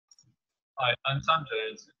Hi, I'm Sam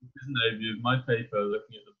Jones. This is an overview of my paper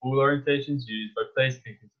looking at the ball orientations used by place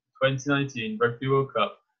kickers at the 2019 Rugby World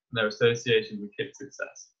Cup and their association with kick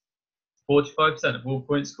success. 45% of all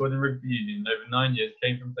points scored in rugby union over 9 years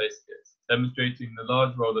came from place kicks, demonstrating the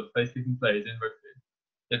large role that place kicking plays in rugby.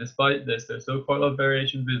 Yet despite this, there is still quite a lot of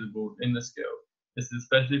variation visible in the skill. This is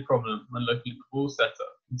especially prominent when looking at the ball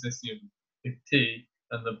setup, consisting of the tee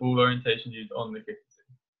and the ball orientation used on the kicker tee,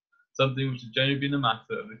 something which has generally been a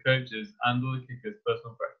matter of the coaches and or the kicker's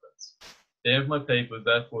personal preference. The aim of my paper was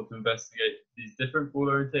therefore to investigate these different ball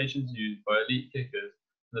orientations used by elite kickers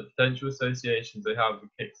and the potential associations they have with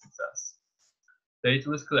kick success. Data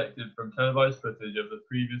was collected from televised footage of the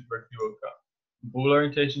previous Rugby World Cup. The ball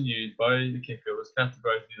orientation used by the kicker was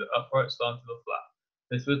categorised either upright, slanted or flat.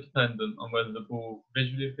 This was dependent on whether the ball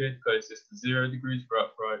visually appeared closest to 0 degrees for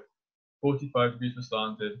upright, 45 degrees for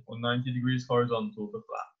slanted, or 90 degrees horizontal for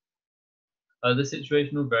flat. Other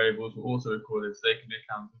situational variables were also recorded so they could be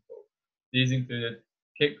accounted for. These included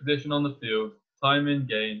kick position on the field, time in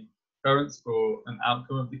game, current score, and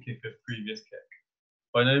outcome of the kicker's previous kick.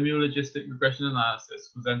 Binomial logistic regression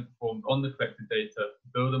analysis was then performed on the collected data to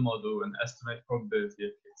build a model and estimate probability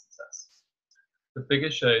of kick success. The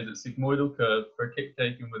figure shows that sigmoidal curve for a kick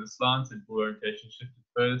taken with a slanted ball orientation shifted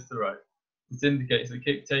furthest to right. This indicates that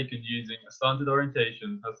kick taken using a slanted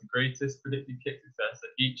orientation has the greatest predicted kick success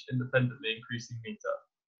at each independently increasing meter.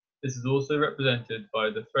 This is also represented by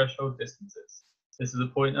the threshold distances. This is a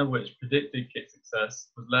point at which predicted kick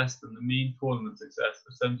success was less than the mean tournament success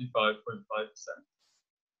of 75.5%.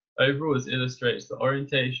 Overall, this illustrates that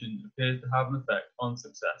orientation appears to have an effect on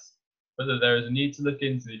success, but that there is a need to look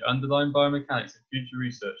into the underlying biomechanics of future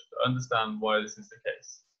research to understand why this is the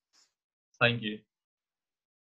case. Thank you.